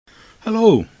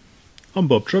Hello, I'm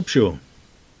Bob Trubshaw.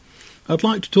 I'd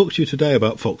like to talk to you today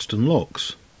about Foxton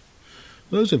Locks.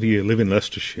 Those of you who live in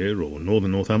Leicestershire or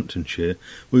northern Northamptonshire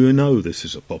will know this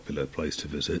is a popular place to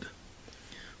visit.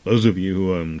 Those of you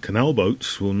who own canal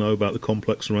boats will know about the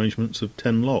complex arrangements of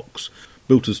 10 locks,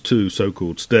 built as two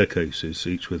so-called staircases,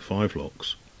 each with 5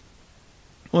 locks.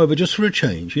 However, just for a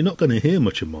change, you're not going to hear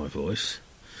much of my voice.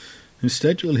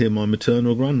 Instead, you'll hear my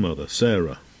maternal grandmother,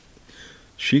 Sarah.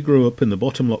 She grew up in the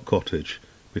Bottom Lock Cottage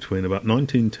between about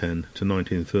 1910 to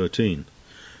 1913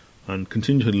 and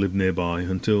continued to live nearby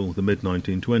until the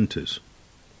mid-1920s.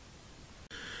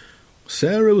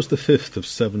 Sarah was the 5th of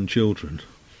 7 children.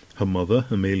 Her mother,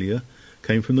 Amelia,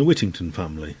 came from the Whittington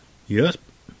family. Yes,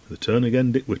 the turn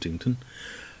again Dick Whittington.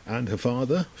 And her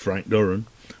father, Frank Durran,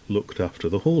 looked after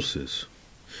the horses.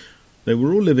 They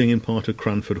were all living in part of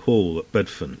Cranford Hall at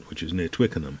Bedfont, which is near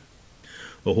Twickenham.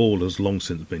 The hall has long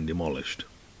since been demolished.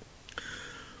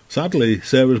 Sadly,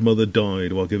 Sarah's mother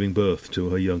died while giving birth to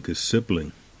her youngest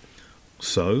sibling.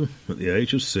 So, at the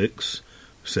age of 6,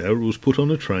 Sarah was put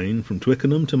on a train from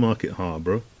Twickenham to Market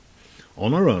Harborough,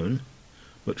 on her own,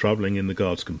 but travelling in the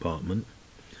guards compartment,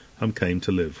 and came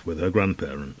to live with her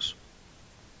grandparents.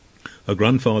 Her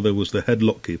grandfather was the head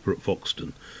lockkeeper at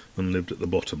Foxton and lived at the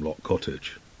Bottom Lock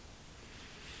Cottage.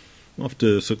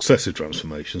 After successive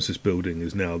transformations, this building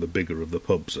is now the bigger of the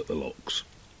pubs at the locks.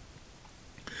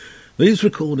 These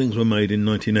recordings were made in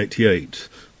 1988,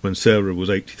 when Sarah was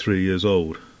 83 years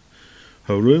old.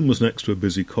 Her room was next to a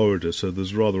busy corridor, so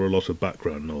there's rather a lot of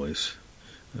background noise.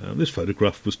 This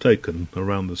photograph was taken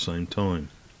around the same time.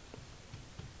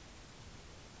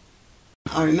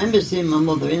 I remember seeing my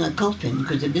mother in a coffin,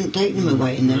 because they didn't take them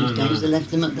away in those days, they left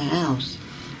them at the house.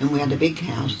 And we had a big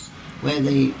house, where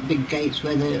the big gates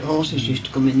where the horses used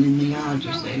to come in the yard,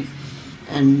 you see,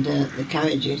 and the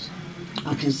carriages.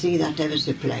 I can see that ever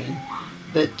so plain.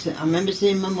 But I remember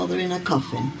seeing my mother in a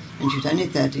coffin, and she was only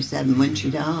 37 when she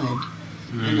died.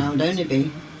 And I would only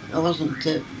be, I wasn't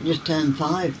just turned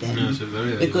 5 then. No, so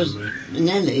very because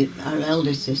Nellie, our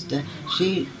eldest sister,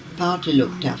 she partly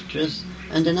looked after us,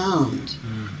 and an aunt.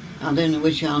 I don't know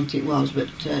which aunt it was, but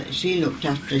she looked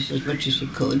after us as much as she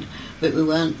could, but we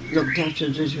weren't looked after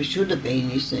as we should have been,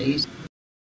 you see.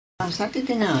 On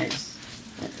Saturday nights,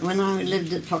 when I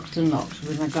lived at Foxton Locks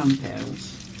with my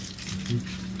grandparents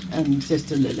and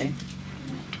Sister Lily,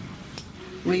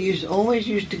 we always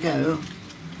used to go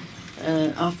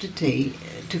after tea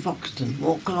to Foxton,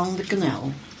 walk along the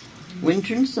canal.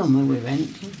 Winter and summer we went,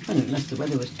 unless the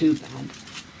weather was too bad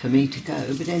for me to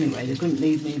go, but anyway, they couldn't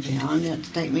leave me behind, they had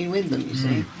to take me with them, you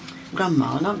see.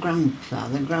 Grandma, not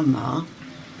grandfather, Grandma.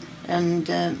 And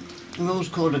we always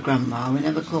called her Grandma, we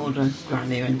never called her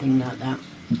Granny or anything like that.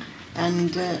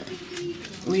 And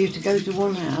we used to go to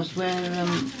one house where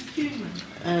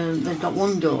they'd got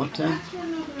one daughter.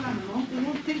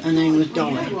 Her name was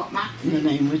Dolly, and her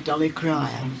name was Dolly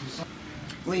Cryer.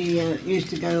 We used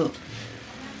to go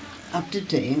after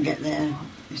tea and get there,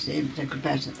 you see, it took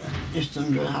about just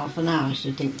under half an hour, I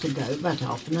should think, to go, about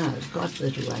half an hour, it's quite a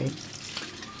little way.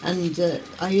 And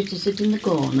I used to sit in the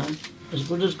corner, as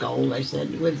good as gold, they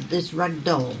said, with this rag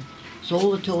doll. So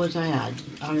all the toys I had,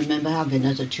 I remember having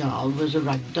as a child, was a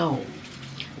rag doll,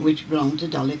 which belonged to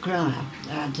Dolly Cryer.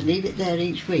 I had to leave it there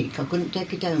each week, I couldn't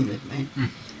take it home with me.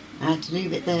 I had to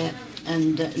leave it there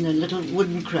and in a little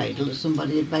wooden cradle that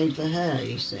somebody had made for her,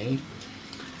 you see.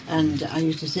 And I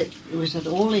used to sit, we sat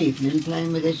all evening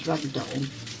playing with this rag doll,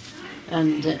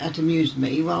 and it amused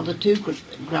me, while the two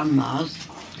grandparents,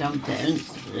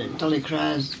 Dolly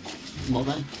Cryer's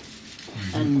mother,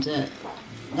 and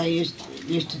they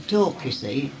used to talk, you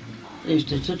see. They used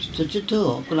to such a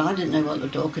talk. Well, I didn't know what they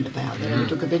were talking about. They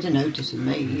took a bit of notice of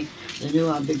me. They knew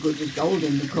I'd be good as gold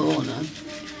in the corner.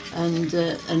 And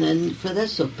then for their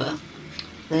supper,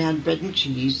 they had bread and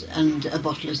cheese and a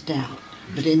bottle of stout.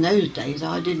 But in those days,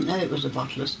 I didn't know it was a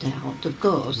bottle of stout, of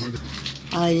course.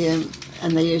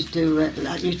 And they used to,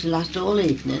 that used to last all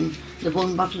evening. The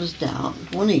one bottle of stout,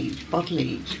 bottle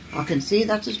each. I can see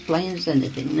that as plain as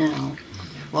anything now.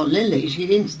 Well, Lily, she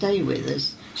didn't stay with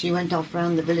us. She went off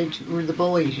round the village with the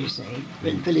boys, you see,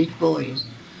 village boys,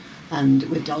 and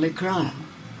with Dolly Cryer.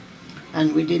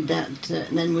 And we did that,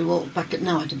 and then we walked back at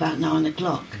night about 9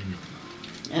 o'clock.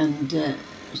 And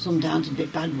sometimes a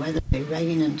bit bad weather,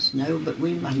 rain and snow, but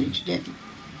we managed it.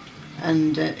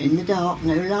 And in the dark,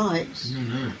 no lights.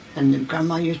 And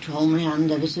Grandma used to hold my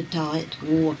hand ever so tight.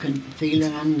 Oh, I can feel her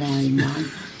hand now in mine.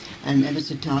 And ever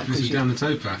so tight. Was she down the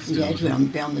towpath? Yeah, it was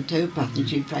down the towpath, and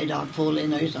she'd afraid I'd fall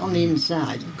in. It was on the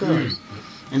inside, of course.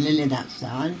 And Lily that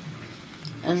side.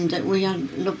 And we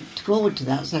had looked forward to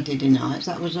that Saturday nights.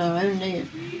 That was our only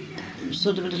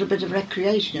sort of a little bit of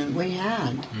recreation we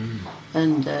had.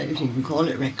 And if you can call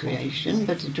it recreation,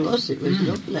 but to us it was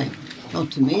lovely. Well,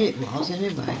 to me it was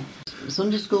anyway.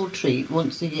 Sunday school treat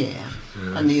once a year,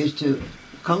 and they used to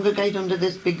congregate under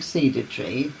this big cedar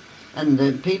tree, and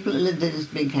the people who lived in this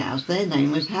big house, their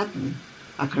name was Haddon.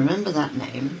 I can remember that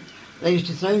name. They used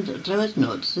to throw us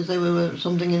nuts as though we were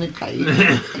something in a cage.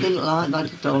 I didn't like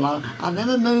that at all. I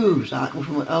never moved.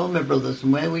 From all my brothers,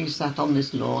 from where we sat on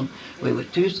this lawn, we were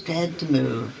too scared to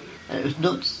move. It was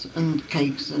nuts and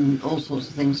cakes and all sorts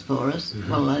of things for us.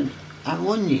 Well,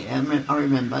 one year, I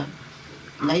remember,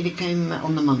 a lady came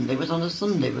on the Monday. It was on a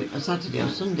Saturday or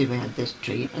Sunday we had this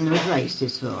treat, and there was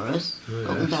races for us,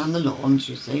 up and down the lawns,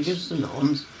 you see, just the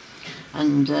lawns.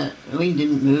 And we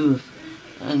didn't move,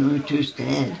 and we were too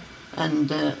scared.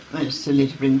 And it's silly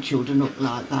to bring children up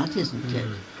like that, isn't it?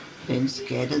 Being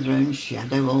scared of their own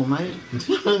shadow almost.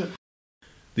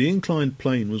 The inclined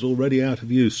plane was already out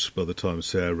of use by the time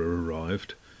Sarah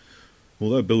arrived.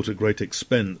 Although built at great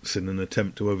expense in an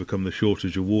attempt to overcome the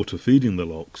shortage of water feeding the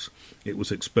locks, it was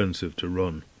expensive to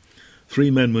run. 3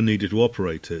 men were needed to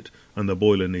operate it, and the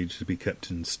boiler needed to be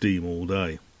kept in steam all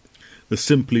day. There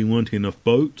simply weren't enough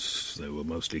boats, they were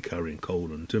mostly carrying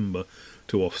coal and timber,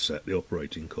 to offset the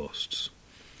operating costs.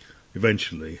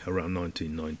 Eventually, around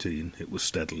 1919, it was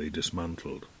steadily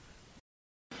dismantled.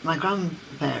 My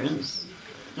grandparents,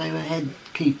 they were head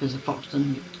keepers of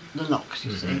Foxton Locks,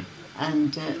 you see,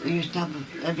 and we used to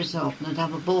have, every so often, they'd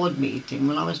have a board meeting.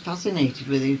 Well, I was fascinated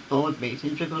with these board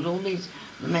meetings because all these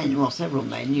men, well, several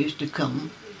men, used to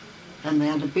come, and they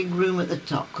had a big room at the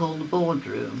top called the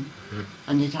boardroom,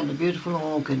 and it had a beautiful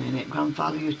organ in it.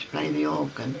 Grandfather used to play the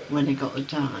organ when he got the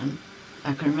time.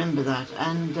 I can remember that.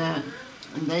 And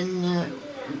then my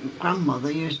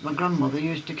grandmother used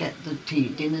to get the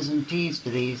dinners and teas for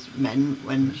these men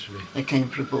when they came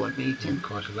for a board meeting.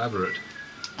 Quite elaborate.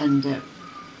 And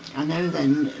I know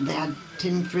then they had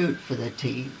tinned fruit for their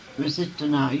tea. My sister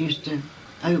and I used to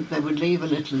hope they would leave a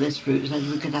little of this fruit so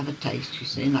that we could have a taste, you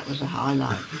see, and that was a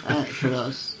highlight for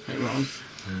us, it was.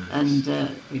 Yes.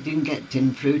 And we didn't get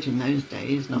tinned fruit in those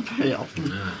days, not very often.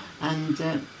 No.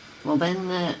 And, well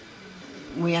then,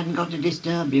 we hadn't got to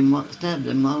disturb them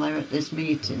while they were at this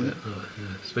meeting.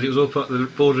 Yes. But it was all part, the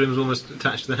boardroom was almost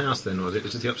attached to the house then, was it?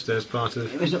 Was it the upstairs part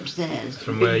of... It was upstairs.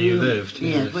 From where you lived?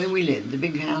 Yes, where we lived, the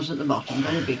big house at the bottom,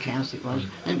 very big house it was.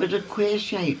 And it was a queer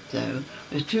shape though. There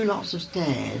was 2 lots of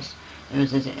stairs. There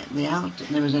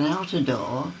was an outer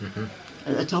door.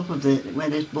 At the top of where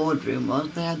this boardroom was,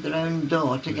 they had their own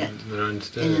door to get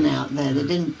in and out there. They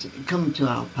didn't come to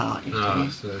our part, you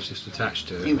see. So it was just attached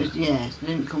to it. It was, yes, they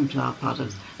didn't come to our part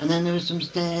of. And then there was some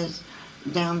stairs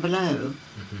down below.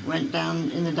 Went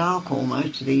down in the dark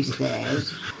almost to these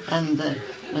stairs. And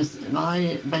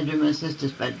my bedroom and my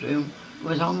sister's bedroom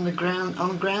was on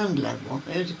ground level.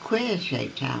 It was a queer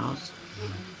shaped house.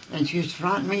 And she used to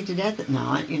frighten me to death at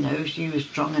night, you know. She was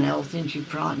strong and healthy and she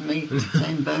frightened me,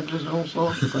 saying burglars and all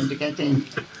sorts were going to get in.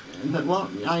 But what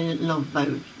I loved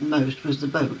most was the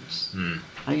boats.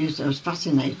 I was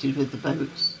fascinated with the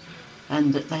boats.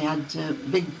 And they had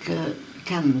big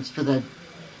cans for the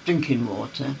drinking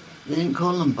water. They didn't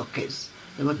call them buckets.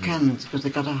 They were cans because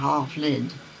they got a half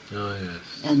lid. Oh,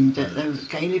 yes. And they were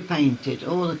gaily painted.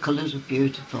 All the colours were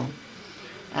beautiful.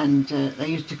 And they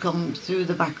used to come through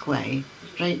the back way,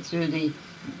 straight through the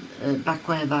back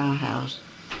way of our house,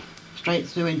 straight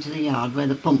through into the yard where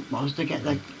the pump was to get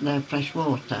their fresh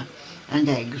water and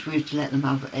eggs. We used to let them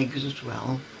have eggs as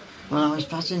well. Well, I was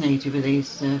fascinated with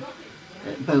these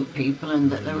boat people,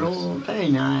 and that they were all very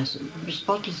nice,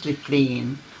 spotlessly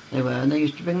clean they were, and they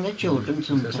used to bring their children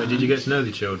sometimes. So did you get to know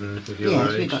the children of your age?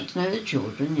 Yes, we got to know the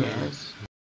children, yes.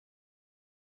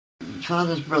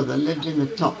 Father's brother lived in the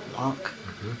top lock.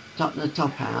 The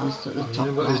top house at the top.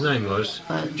 You know what his name was?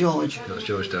 George. That's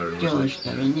George Durran. George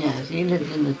Durran, yes. He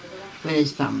lived with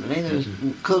his family. There was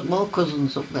more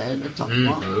cousins up there at the top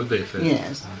lock. Oh, would be fair.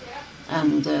 Yes.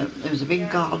 And there was a big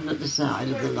garden at the side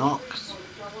of the locks.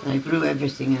 They grew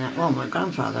everything in that. Well, my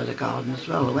grandfather had a garden as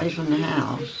well, away from the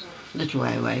house, a little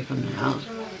way away from the house.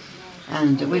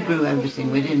 And we grew everything.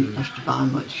 We didn't have to buy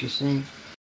much, you see.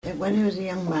 When he was a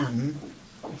young man,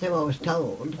 so I was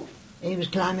told, he was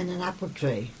climbing an apple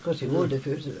tree, because he would if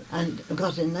he was... And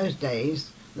because in those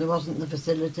days, there wasn't the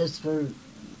facilities for...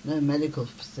 No medical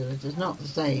facilities, not the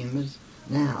same as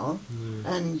now.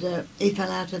 And he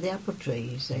fell out of the apple tree,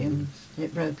 you see, and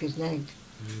it broke his leg.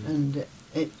 And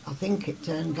I think it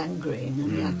turned gangrene,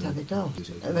 and he had to have it off.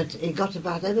 But he got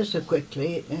about ever so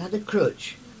quickly. He had a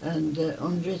crutch, and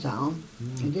under his arm.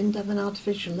 He didn't have an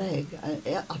artificial leg.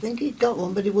 I think he'd got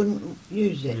one, but he wouldn't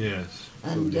use it. Yes.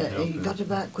 And he got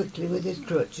about quickly with his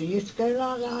crutch. He used to go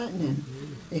like lightning.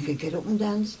 He could get up and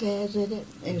down stairs with it.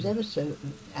 He was ever so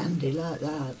handy like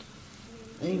that.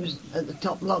 And he was at the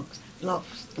top locks,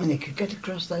 and he could get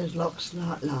across those locks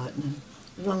like lightning.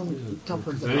 Along the top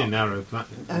of the very lock. narrow.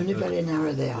 Only very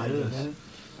narrow they are, Yes. you know.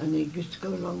 And he used to go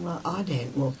along like... I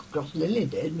didn't walk across. Lily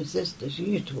did, my sister. She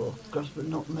used to walk across, but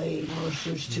not me.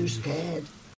 She was too scared.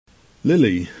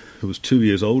 Lily, who was 2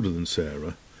 years older than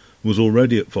Sarah, was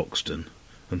already at Foxton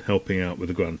and helping out with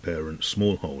the grandparents'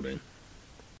 smallholding.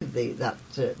 That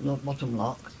bottom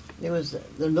lock, there was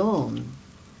the lawn,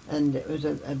 and it was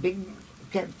a big,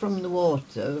 kept from the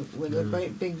water with a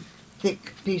great big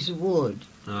thick piece of wood,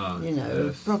 you know,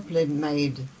 yes. properly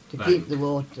made to Bank. keep the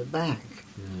water back.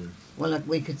 Yeah. Well,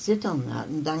 we could sit on that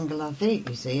and dangle our feet,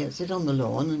 you see, sit on the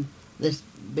lawn and this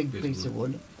big piece of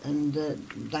wood and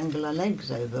dangle our legs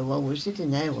over. Well, we were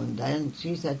sitting there one day and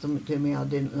she said something to me I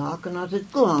didn't like, and I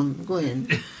said, go on, go in.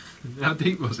 How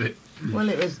deep was it? Well,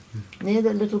 it was near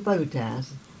the little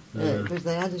boathouse, because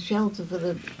they had a shelter for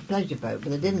the pleasure boat, but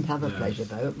they didn't have a pleasure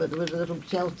boat, but there was a little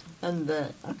shelter, and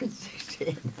I could see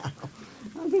it now.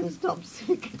 I didn't stop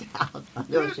seeing it out. I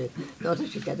thought I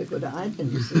should get a good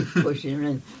hiding, you see, pushing her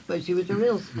in. But she was a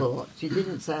real sport. She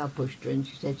didn't say I pushed her in,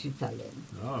 she said she fell in.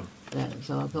 Oh. Yeah,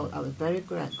 so I thought I was very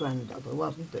granddaughter,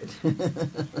 wasn't it?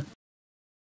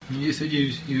 You said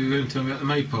you were going to tell me about the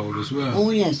maypole as well.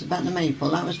 Oh yes, about the maypole.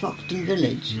 That was Foxton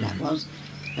Village, that was.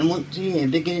 And once a year,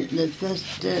 the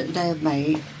first day of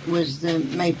May was the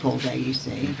Maypole Day, you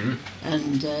see,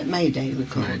 and May Day we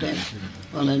called it.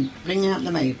 Well, they'd bring out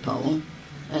the maypole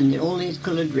and all these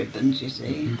coloured ribbons, you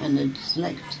see, and they'd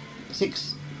select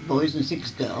 6 boys and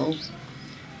 6 girls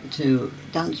to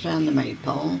dance round the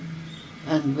maypole,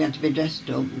 and we had to be dressed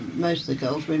up. Most of the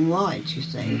girls were in white, you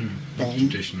see, then.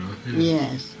 Traditional.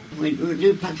 Yes. We'd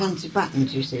do fancy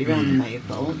patterns, you see, round the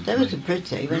maypole. They were so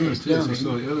pretty when it's done. I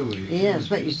saw it the other week. Yeah, I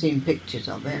expect you've seen pictures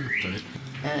of it.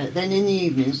 Then in the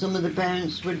evening, some of the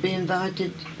parents would be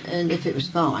invited, and if it was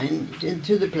fine,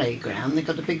 to the playground. They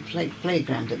got a big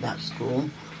playground at that school,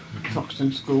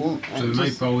 Foxton School. So the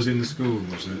maypole was in the school,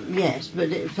 was it? Yes, but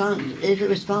if it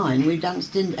was fine, we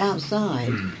danced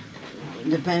outside.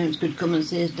 The parents could come and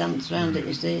see us dance around it,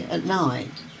 you see, at night.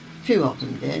 A few of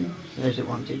them did, those that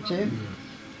wanted to.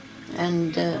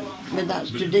 And but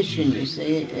that's tradition, you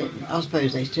see. I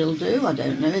suppose they still do. I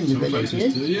don't know in the Some places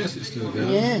villages. do, yes, it's still going.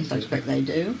 Yes, I expect they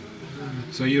do.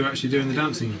 So you were actually doing the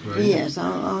dancing for it? Yes,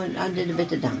 I did a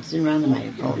bit of dancing around the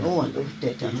maypole. Oh, I loved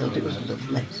it. I thought it was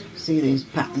lovely. See these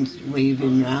patterns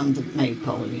weaving around the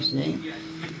maypole, you see.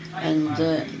 And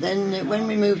then when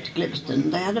we moved to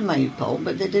Clipston, they had a maypole,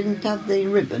 but they didn't have the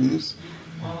ribbons.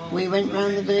 We went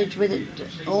round the village with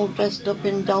it all dressed up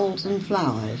in dolls and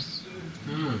flowers.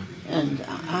 And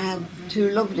I had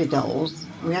 2 lovely dolls.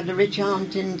 We had a rich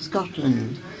aunt in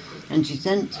Scotland, and she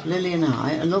sent Lily and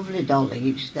I a lovely doll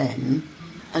each then.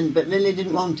 But Lily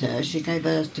didn't want hers, she gave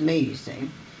hers to me, you see.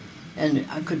 And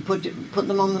I could put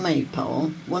them on the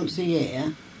maypole once a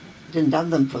year. Didn't have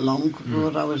them for long,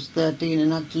 because I was 13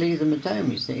 and had to leave them at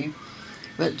home, you see.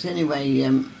 But anyway,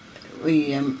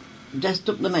 we dressed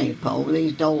up the maypole with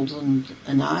these dolls, and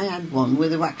I had one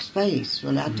with a wax face.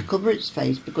 Well, I had to cover its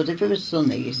face, because if it was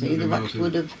sunny, you see, the wax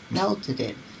would have melted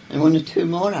it. And 1 or 2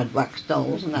 more had wax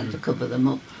dolls, and I had to cover them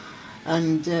up.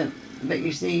 And but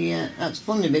you see, that's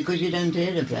funny, because you don't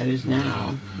hear of those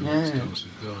now. No.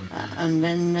 And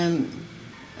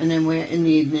then we in the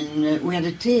evening we had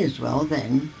a tea as well.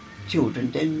 Then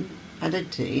children had a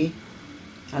tea.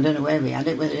 I don't know where we had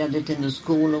it, whether we had it in the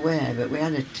school or where, but we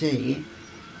had a tea.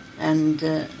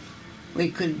 And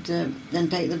we could then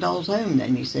take the dolls home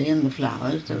then, you see, and the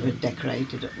flowers that were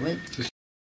decorated up with.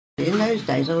 In those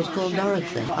days I was called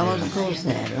Dorothy. I wasn't called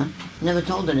Sarah. Never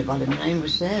told anybody my name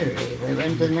was Sarah either.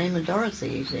 Went the name of Dorothy,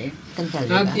 you see. I can tell you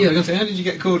that. Yeah, I was going to say, how did you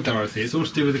get called Dorothy? It's all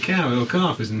to do with a cow or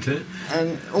calf, isn't it?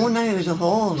 Oh no, it was a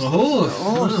horse. A horse? A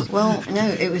horse. Oh. Well, no,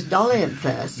 it was Dolly at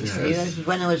first, you see. This was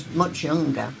when I was much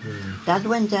younger. Dad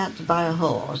went out to buy a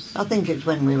horse. I think it's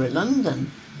when we were in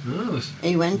London. Oh,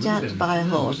 He went out to buy a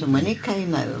horse, and when he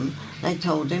came home, they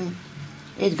told him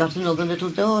he'd got another little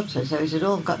daughter. So he said,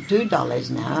 I've got 2 Dollies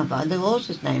now, have I? The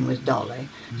horse's name was Dolly,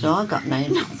 so I got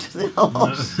named after the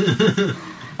horse.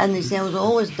 And they said I was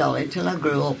always Dolly till I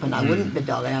grew up, and I wouldn't be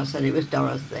Dolly. I said it was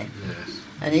Dorothy. Yes.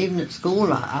 And even at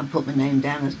school, I put my name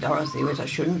down as Dorothy, which I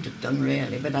shouldn't have done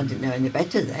really, but I didn't know any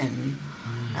better then.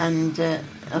 And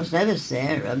I was never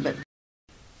Sarah, but...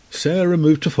 Sarah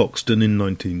moved to Foxton in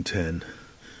 1910.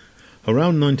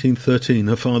 Around 1913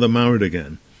 her father married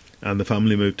again, and the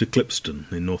family moved to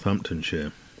Clipston in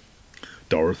Northamptonshire.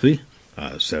 Dorothy,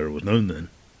 as Sarah was known then,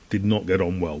 did not get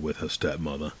on well with her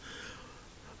stepmother.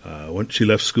 Once she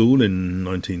left school in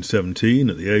 1917,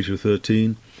 at the age of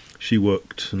 13, she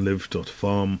worked and lived at a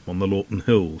farm on the Lawton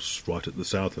Hills, right at the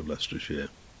south of Leicestershire.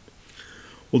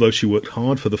 Although she worked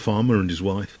hard for the farmer and his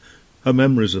wife, her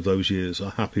memories of those years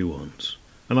are happy ones,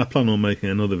 and I plan on making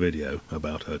another video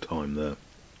about her time there.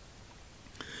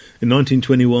 In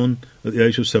 1921, at the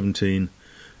age of 17,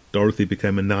 Dorothy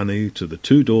became a nanny to the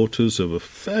two daughters of a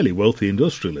fairly wealthy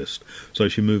industrialist, so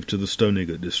she moved to the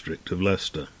Stonygoat district of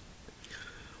Leicester.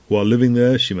 While living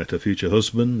there, she met her future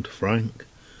husband, Frank,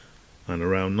 and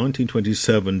around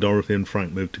 1927 Dorothy and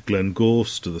Frank moved to Glen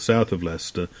Gorse to the south of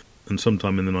Leicester, and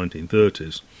sometime in the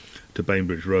 1930s to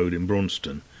Bainbridge Road in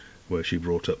Braunston, where she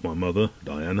brought up my mother,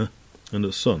 Diana, and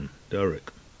a son,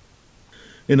 Derek.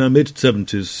 In her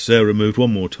mid-70s, Sarah moved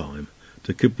one more time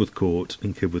to Kibworth Court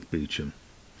in Kibworth Beecham.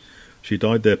 She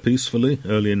died there peacefully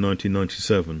early in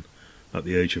 1997 at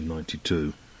the age of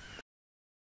 92.